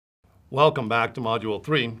Welcome back to Module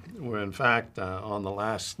 3. We're in fact on the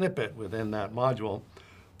last snippet within that module,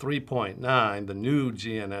 3.9, the new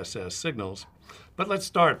GNSS signals. But let's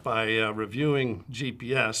start by reviewing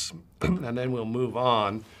GPS, and then we'll move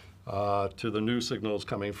on to the new signals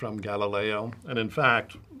coming from Galileo, and in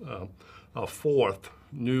fact, a fourth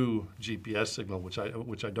new GPS signal,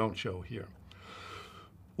 which I don't show here.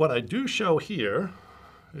 What I do show here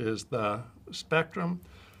is the spectrum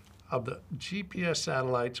of the GPS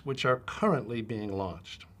satellites which are currently being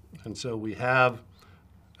launched. And so we have,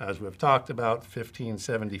 as we've talked about,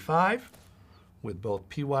 1575 with both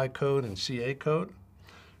PY code and CA code.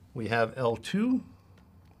 We have L2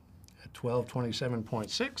 at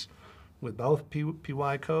 1227.6 with both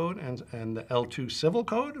PY code and the L2 civil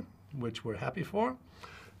code, which we're happy for.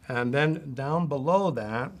 And then down below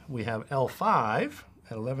that, we have L5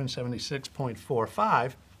 at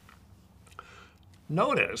 1176.45.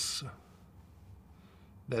 Notice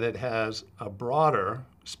that it has a broader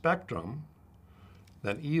spectrum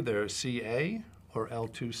than either CA or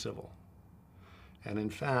L2 civil. And in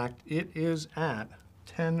fact, it is at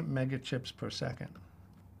 10 megachips per second.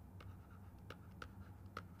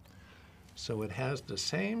 So it has the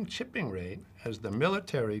same chipping rate as the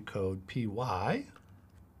military code PY,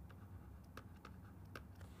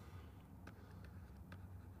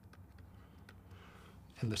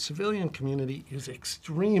 and the civilian community is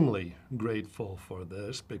extremely grateful for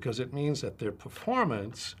this because it means that their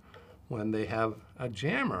performance when they have a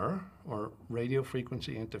jammer or radio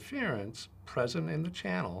frequency interference present in the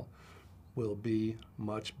channel will be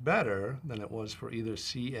much better than it was for either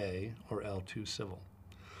CA or L2 civil.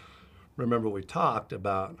 Remember, we talked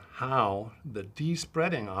about how the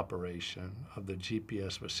despreading operation of the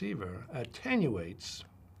GPS receiver attenuates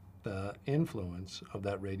the influence of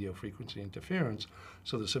that radio frequency interference,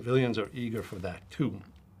 so the civilians are eager for that too.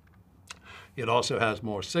 It also has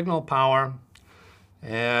more signal power,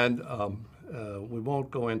 and we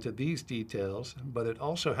won't go into these details, but it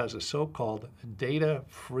also has a so-called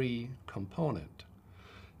data-free component.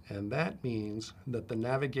 And that means that the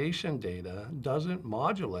navigation data doesn't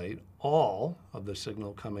modulate all of the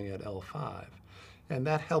signal coming at L5. And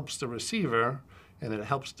that helps the receiver, and it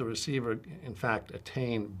helps the receiver, in fact,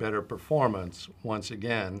 attain better performance, once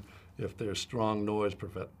again, if there's strong noise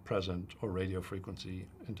present or radio frequency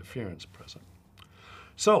interference present.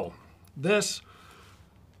 So this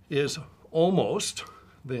is almost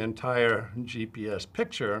the entire GPS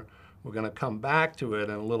picture. We're going to come back to it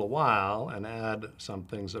in a little while and add some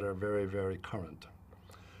things that are very, very current.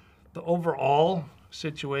 The overall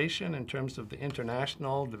situation in terms of the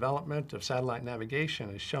international development of satellite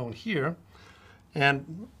navigation is shown here.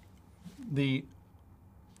 And the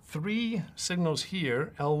three signals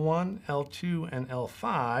here, L1, L2, and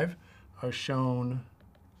L5, are shown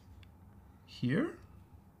here,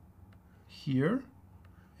 here,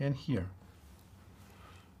 and here.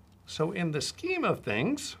 So in the scheme of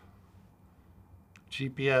things,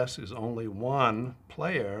 GPS is only one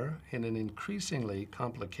player in an increasingly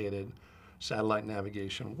complicated satellite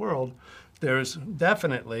navigation world. There's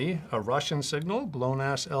definitely a Russian signal,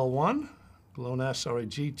 GLONASS L1,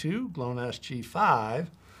 G2, GLONASS G5,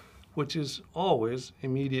 which is always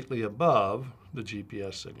immediately above the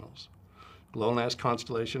GPS signals. GLONASS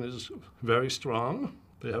constellation is very strong.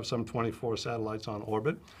 They have some 24 satellites on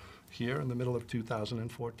orbit here in the middle of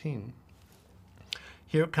 2014.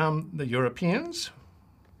 Here come the Europeans.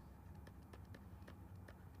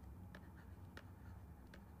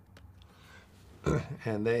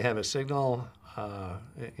 And they have a signal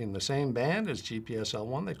in the same band as GPS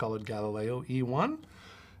L1. They call it Galileo E1.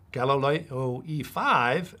 Galileo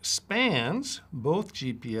E5 spans both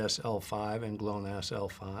GPS L5 and GLONASS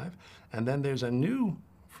L5. And then there's a new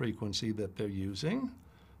frequency that they're using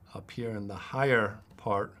up here in the higher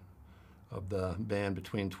part of the band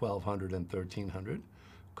between 1200 and 1300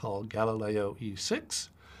 called Galileo E6.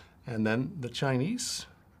 And then the Chinese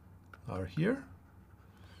are here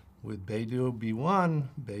with Beidou B1,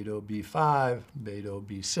 Beidou B5, Beidou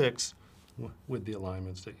B6, with the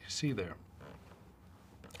alignments that you see there.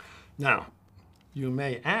 Now, you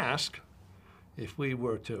may ask, if we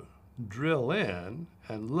were to drill in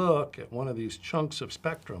and look at one of these chunks of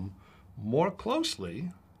spectrum more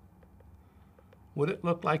closely, would it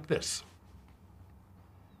look like this?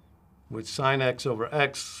 With sine x over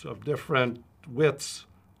x of different widths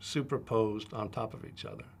superposed on top of each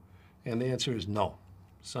other? And the answer is no.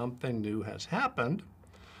 Something new has happened.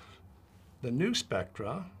 The new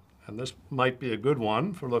spectra, and this might be a good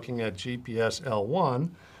one for looking at GPS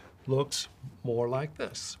L1, looks more like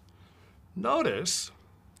this. Notice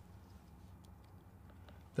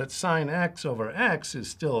that sine x over x is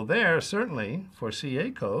still there, certainly, for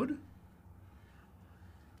CA code,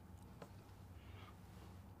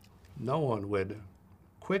 no one would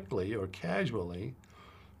quickly or casually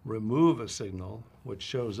remove a signal which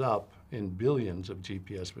shows up in billions of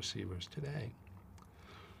GPS receivers today.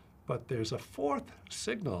 But there's a fourth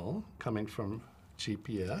signal coming from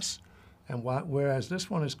GPS, and whereas this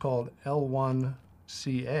one is called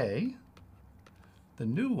L1CA, the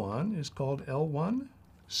new one is called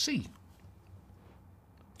L1C.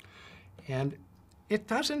 And it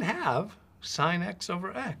doesn't have sine x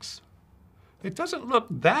over x. It doesn't look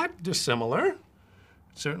that dissimilar.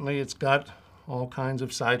 Certainly it's got all kinds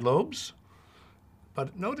of side lobes,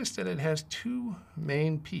 but notice that it has two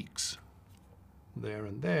main peaks, there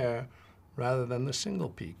and there, rather than the single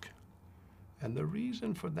peak. And the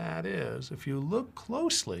reason for that is, if you look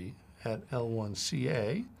closely at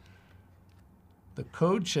L1CA, the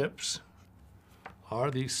code chips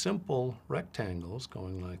are these simple rectangles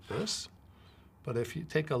going like this. But if you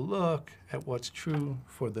take a look at what's true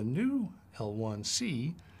for the new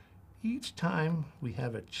L1C, each time we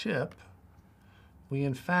have a chip, we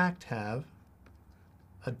in fact have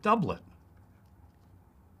a doublet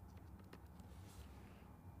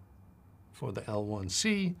for the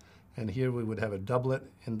L1C, and here we would have a doublet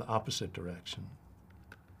in the opposite direction.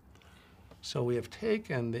 So we have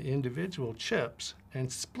taken the individual chips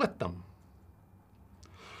and split them.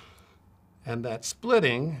 And that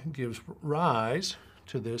splitting gives rise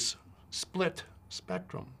to this split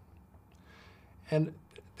spectrum. And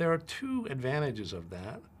there are two advantages of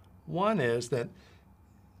that. One is that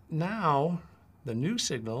now the new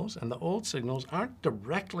signals and the old signals aren't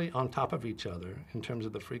directly on top of each other in terms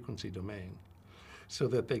of the frequency domain. So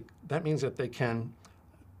that means that they can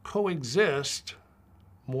coexist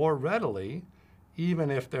more readily even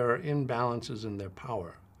if there are imbalances in their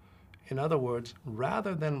power. In other words,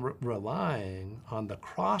 rather than relying on the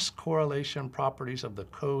cross-correlation properties of the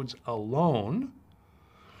codes alone,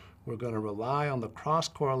 we're going to rely on the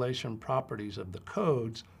cross-correlation properties of the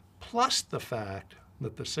codes plus the fact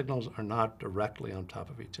that the signals are not directly on top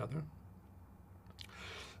of each other.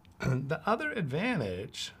 The other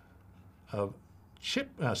advantage of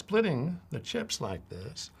splitting the chips like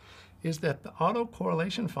this is that the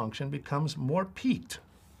autocorrelation function becomes more peaked.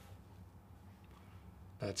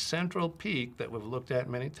 That central peak that we've looked at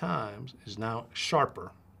many times is now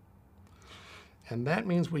sharper. And that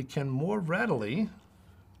means we can more readily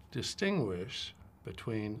distinguish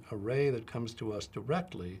between a ray that comes to us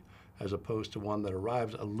directly as opposed to one that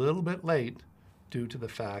arrives a little bit late due to the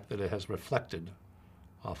fact that it has reflected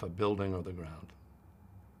off a building or the ground.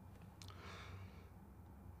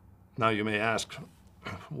 Now you may ask,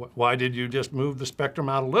 why did you just move the spectrum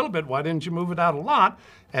out a little bit? Why didn't you move it out a lot?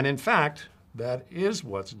 And in fact, that is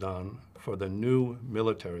what's done for the new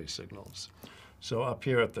military signals. So up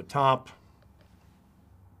here at the top,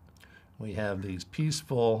 we have these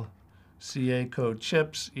peaceful CA code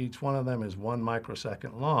chips. Each one of them is 1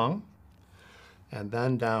 microsecond long. And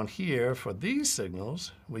then down here, for these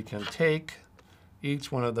signals, we can take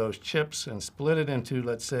each one of those chips and split it into,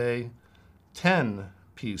 let's say, 10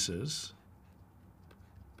 pieces.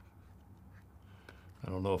 I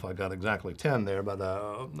don't know if I got exactly 10 there, but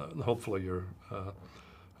hopefully you're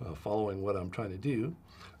following what I'm trying to do.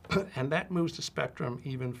 And that moves the spectrum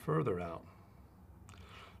even further out.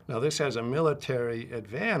 Now this has a military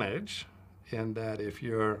advantage in that if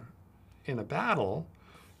you're in a battle,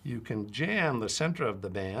 you can jam the center of the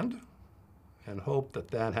band and hope that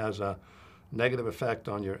that has a negative effect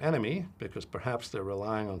on your enemy because perhaps they're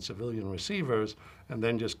relying on civilian receivers, and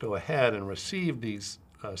then just go ahead and receive these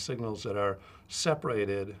signals that are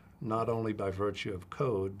separated not only by virtue of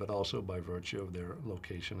code, but also by virtue of their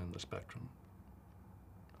location in the spectrum.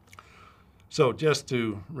 So just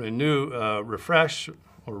to refresh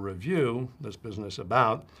or review this business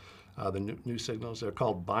about the new signals, they're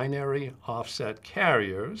called binary offset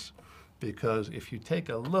carriers because if you take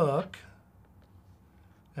a look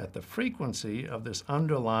at the frequency of this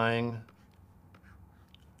underlying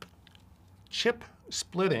chip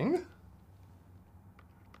splitting,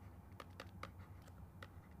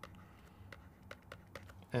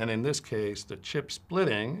 and in this case, the chip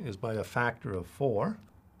splitting is by a factor of 4.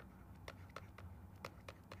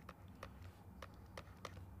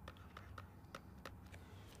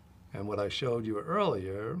 And what I showed you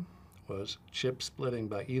earlier was chip splitting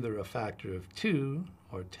by either a factor of 2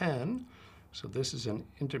 or 10. So this is an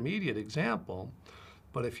intermediate example.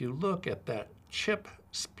 But if you look at that chip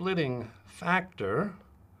splitting factor,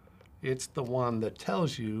 it's the one that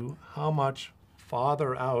tells you how much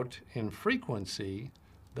farther out in frequency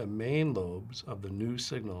the main lobes of the new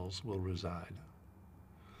signals will reside.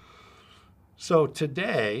 So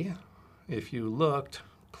today, if you looked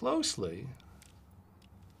closely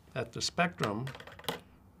at the spectrum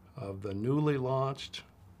of the newly launched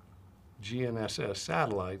GNSS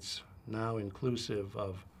satellites, now inclusive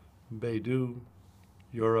of Beidou,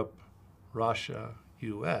 Europe, Russia,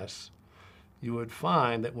 US, you would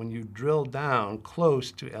find that when you drill down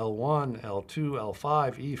close to L1, L2,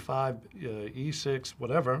 L5, E5, E6,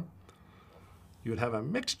 whatever, you would have a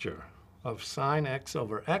mixture of sine x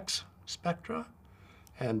over x spectra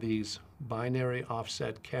and these binary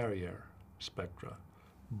offset carrier spectra.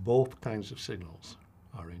 Both kinds of signals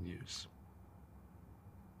are in use.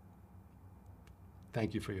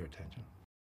 Thank you for your attention.